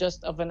more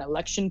just of an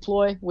election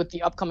ploy with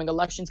the upcoming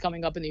elections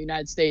coming up in the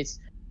United States.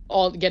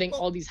 Getting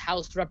all these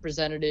House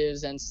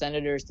representatives and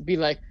senators to be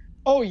like,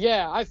 oh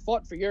yeah, I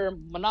fought for your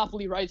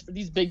monopoly rights for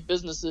these big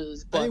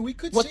businesses. But I mean, we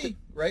could see,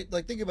 right?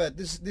 Like, think about it.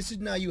 This is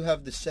now you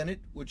have the Senate,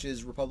 which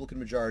is Republican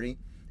majority,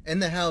 and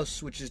the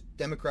House, which is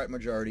Democrat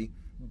majority,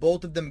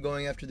 both of them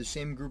going after the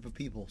same group of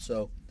people.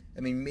 So,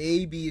 I mean,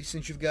 maybe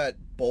since you've got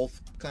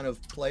both kind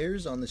of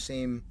players on the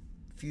same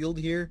field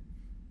here,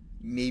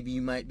 maybe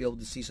you might be able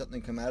to see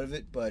something come out of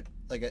it. But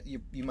like,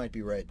 you might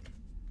be right.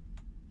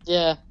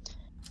 Yeah,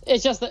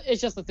 it's just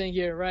the thing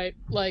here, right?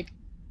 Like,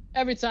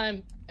 every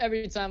time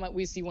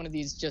we see one of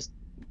these just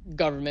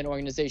government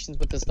organizations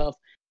with this stuff,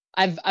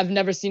 I've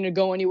never seen it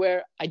go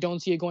anywhere. I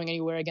don't see it going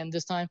anywhere again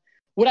this time.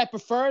 Would I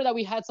prefer that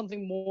we had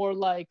something more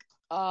like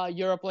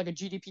Europe, like a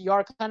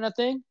GDPR kind of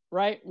thing,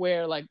 right?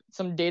 Where like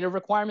some data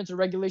requirements or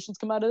regulations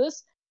come out of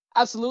this?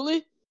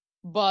 Absolutely.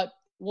 But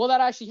will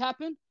that actually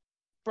happen?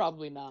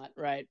 Probably not,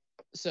 right?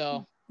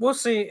 So we'll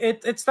see.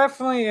 It's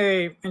definitely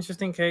a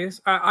interesting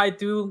case. I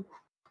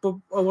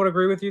would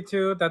agree with you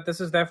too that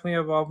this is definitely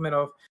an involvement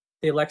of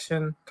the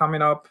election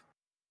coming up,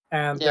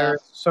 and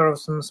there's sort of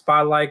some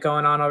spotlight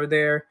going on over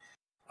there.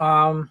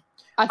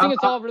 I think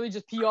it's all really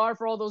just PR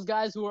for all those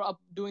guys who are up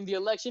doing the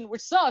election,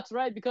 which sucks,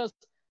 right? Because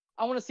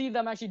I want to see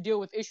them actually deal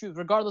with issues,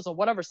 regardless of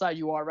whatever side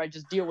you are, right?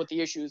 Just deal with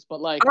the issues.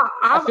 But like,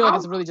 I feel like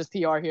it's really just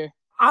PR here.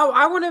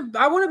 I want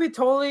to be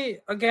totally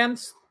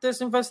against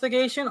this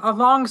investigation as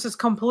long as it's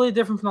completely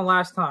different from the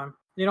last time.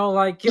 You know,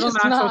 like give them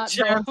an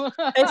actual chance.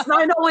 It's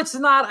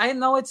not. I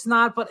know it's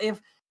not. But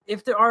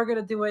if they are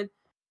gonna do it,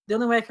 the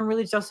only way I can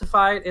really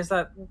justify it is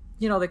that,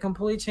 you know, they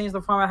completely changed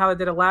the format how they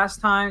did it last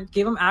time.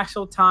 Give them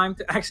actual time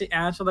to actually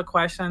answer the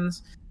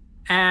questions,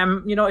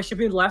 and you know, it should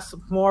be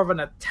more of an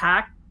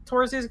attack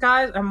towards these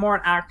guys and more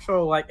an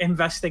actual like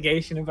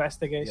investigation.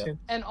 Yep.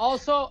 And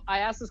also, I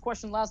asked this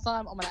question last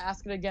time. I'm gonna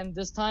ask it again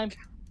this time.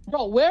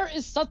 Bro, where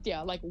is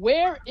Satya? Like,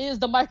 where is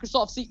the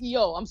Microsoft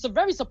CEO? I'm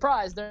very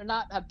surprised they're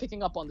not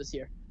picking up on this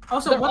here.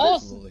 Also,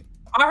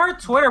 I heard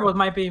Twitter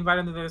might be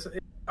invited to this.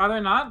 Are they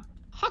not?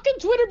 How can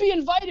Twitter be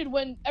invited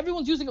when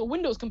everyone's using a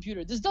Windows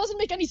computer? This doesn't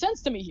make any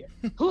sense to me here.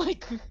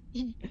 Like,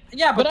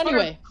 yeah, but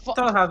anyway,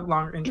 still have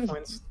long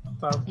influence.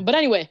 So. But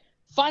anyway,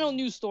 final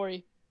news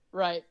story,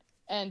 right?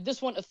 And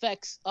this one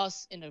affects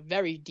us in a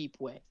very deep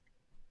way,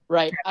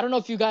 right? I don't know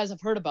if you guys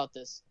have heard about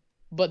this,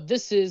 but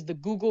this is the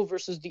Google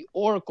versus the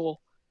Oracle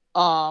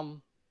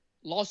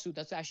lawsuit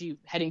that's actually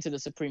heading to the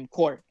Supreme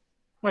Court.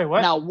 Wait,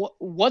 what? Now,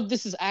 what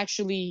this is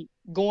actually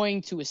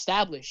going to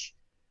establish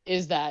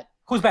is that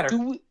who's better?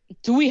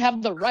 Do we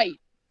have the right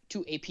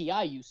to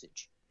API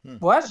usage?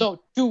 What?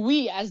 So do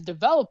we as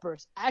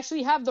developers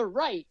actually have the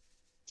right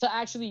to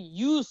actually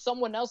use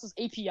someone else's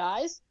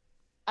APIs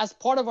as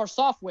part of our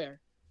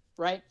software,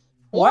 right?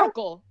 What?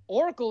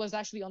 Oracle is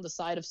actually on the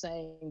side of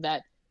saying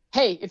that,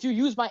 hey, if you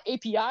use my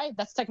API,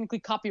 that's technically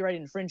copyright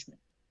infringement.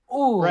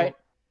 Ooh. Right?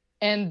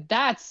 And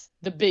that's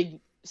the big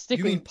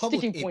sticking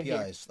point APIs,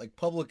 here. like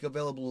public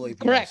available APIs.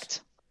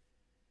 Correct.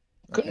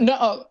 Okay.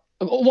 No,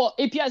 well,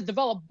 APIs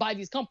developed by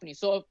these companies.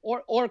 So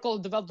Oracle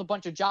developed a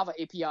bunch of Java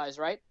APIs,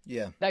 right?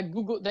 Yeah. That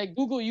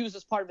Google used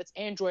as part of its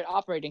Android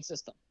operating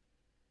system.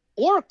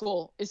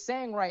 Oracle is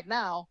saying right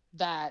now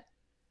that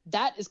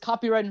is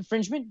copyright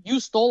infringement. You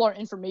stole our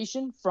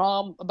information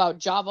about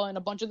Java and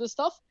a bunch of this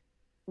stuff.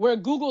 Where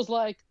Google's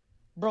like,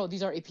 bro,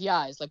 these are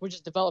APIs. Like, we're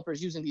just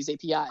developers using these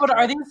APIs. But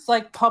are these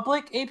like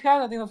public APIs?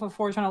 I think that's what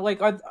Ford's trying to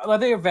like. Are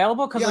they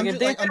available? Because I'm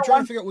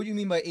trying to figure out what you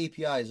mean by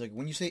APIs. Like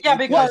when you say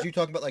APIs, you're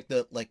talking about like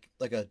the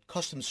like a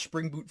custom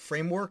Spring Boot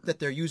framework that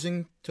they're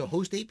using to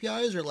host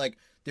APIs, or like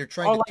they're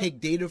trying to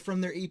take data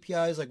from their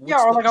APIs. Like think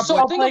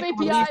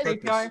of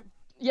APIs.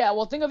 Yeah,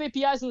 well, think of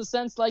APIs in the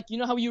sense like, you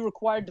know how you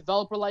require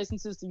developer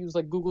licenses to use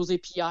like Google's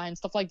API and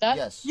stuff like that?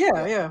 Yes.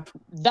 Yeah.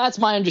 That's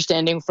my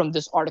understanding from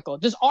this article.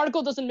 This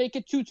article doesn't make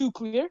it too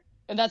clear.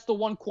 And that's the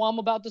one qualm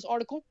about this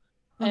article.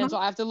 And so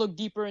I have to look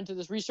deeper into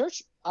this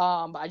research.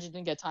 But I just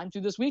didn't get time to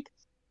this week.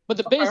 But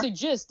the basic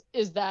gist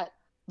is that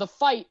the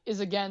fight is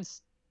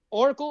against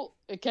Oracle.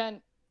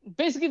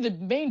 Basically the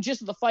main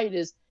gist of the fight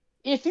is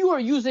if you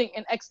are using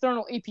an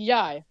external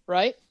API,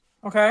 right?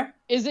 Okay.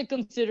 Is it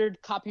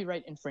considered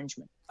copyright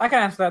infringement? I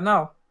can answer that.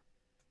 No.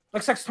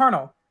 Like it's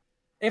external.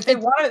 If they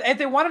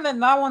wanted and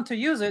not want to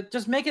use it,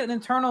 just make it an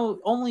internal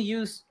only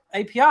use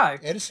API.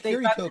 Add a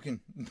security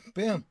token.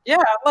 Bam. Yeah,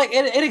 like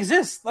it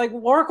exists. Like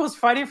Oracle's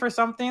fighting for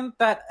something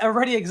that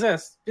already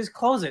exists. Just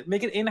close it.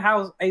 Make it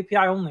in-house API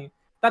only.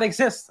 That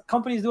exists.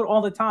 Companies do it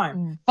all the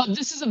time. But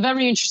this is a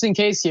very interesting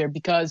case here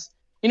because,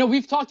 you know,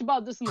 we've talked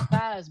about this in the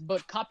past,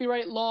 but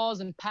copyright laws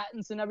and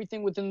patents and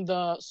everything within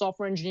the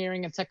software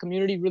engineering and tech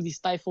community really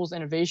stifles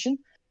innovation.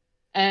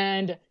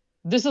 And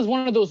this is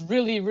one of those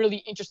really, really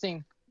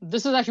interesting.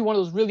 This is actually one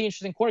of those really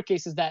interesting court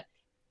cases that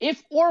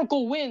if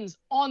Oracle wins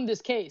on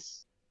this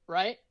case,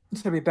 right?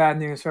 It's gonna be bad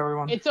news for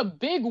everyone. It's a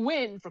big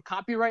win for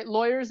copyright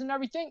lawyers and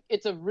everything.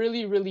 It's a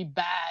really, really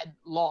bad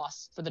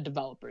loss for the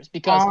developers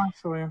because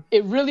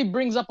it really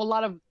brings up a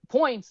lot of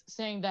points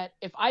saying that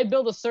if I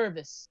build a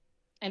service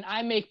and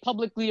I make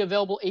publicly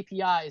available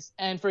APIs,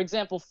 and for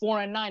example,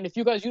 4 and 9, if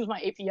you guys use my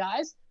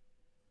APIs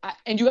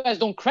and you guys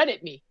don't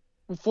credit me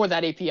for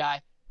that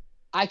API,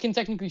 I can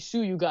technically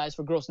sue you guys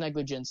for gross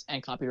negligence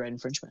and copyright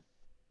infringement.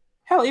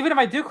 Hell, even if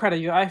I do credit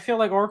you, I feel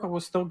like Oracle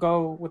will still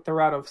go with the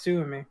route of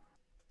suing me.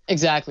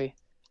 Exactly.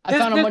 I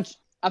found a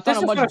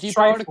much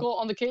deeper article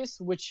on the case,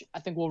 which I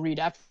think we'll read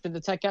after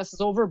the Techcast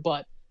is over.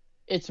 But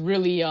it's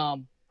really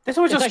this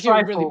was just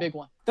actually a really big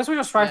one. This was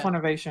just trifle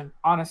innovation,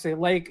 honestly.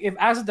 Like, if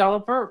as a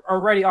developer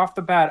already off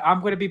the bat, I'm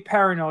going to be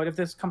paranoid if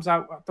this comes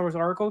out through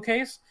Oracle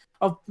case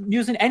of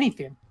using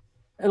anything.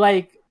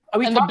 Like,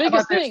 we talked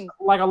about this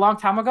like a long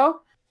time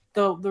ago.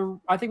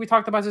 I think we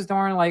talked about this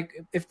during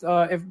like if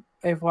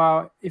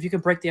you can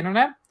break the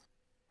internet.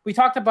 We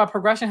talked about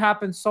progression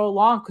happens so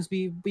long because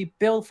we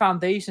build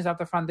foundations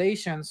after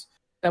foundations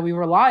that we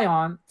rely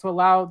on to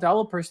allow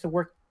developers to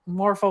work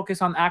more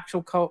focused on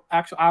actual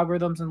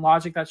algorithms and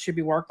logic that should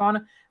be worked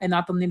on and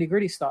not the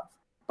nitty-gritty stuff.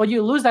 But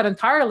you lose that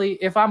entirely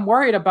if I'm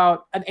worried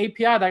about an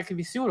API that could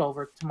be sued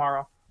over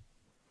tomorrow.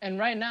 And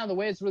right now, the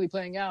way it's really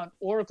playing out,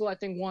 Oracle, I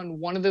think, won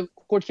one of the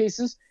court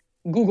cases.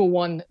 Google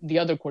won the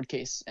other court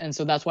case. And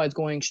so that's why it's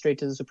going straight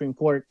to the Supreme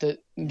Court to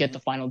get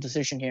the final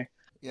decision here.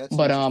 Yeah, that's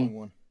an interesting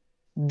one.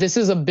 This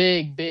is a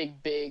big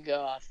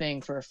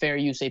thing for fair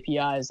use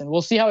APIs, and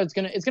we'll see how it's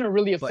gonna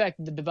really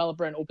affect the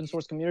developer and open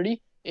source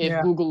community if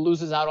Google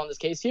loses out on this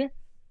case here.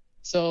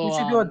 So we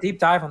should do a deep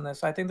dive on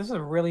this. I think this is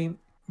really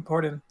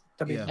important.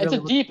 It's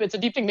a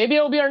deep thing. Maybe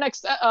it'll be our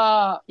next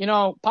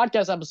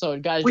podcast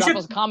episode, guys. Drop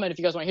us a comment if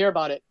you guys want to hear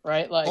about it.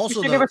 Right? Like,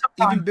 also, though,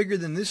 even bigger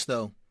than this,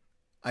 though,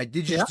 I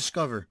did just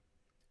discover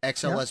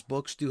XLS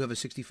books do have a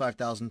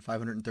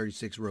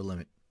 65,536 row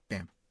limit.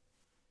 Bam.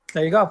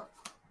 There you go.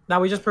 Now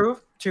we just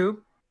proved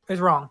 2 is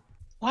wrong.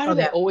 Why do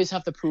they always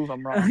have to prove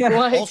I'm wrong?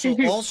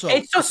 Also,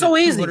 it's just so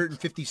easy.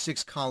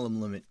 256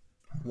 column limit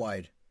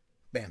wide.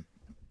 Bam.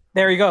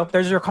 There you go.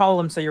 There's your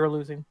columns that you were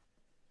losing.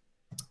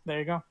 There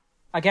you go.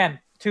 Again,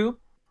 2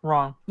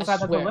 wrong.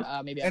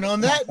 And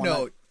on that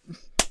note,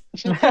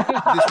 this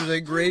was a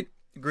great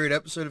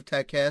episode of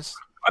Techcast.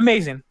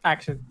 Amazing,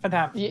 actually,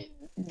 fantastic. Yeah,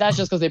 that's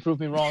just because they proved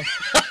me wrong.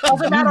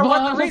 Doesn't matter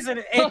what the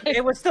reason.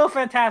 It was still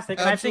fantastic.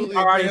 And Absolutely, I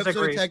think our audience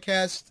agrees.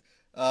 Techcast.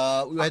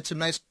 We had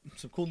some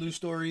cool news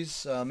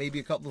stories. Maybe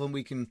a couple of them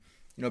we can,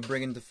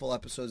 bring into full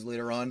episodes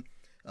later on.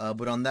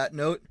 But on that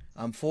note,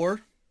 I'm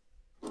 4.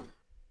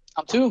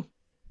 I'm 2.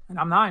 And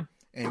I'm 9.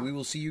 And we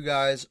will see you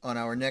guys on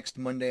our next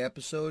Monday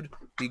episode.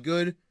 Be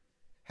good.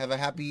 Have a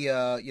happy,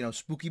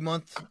 spooky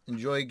month.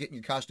 Enjoy getting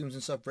your costumes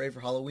and stuff ready for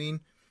Halloween.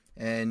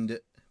 And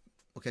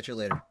we'll catch you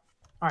later.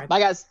 All right. Bye,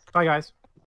 guys. Bye, guys.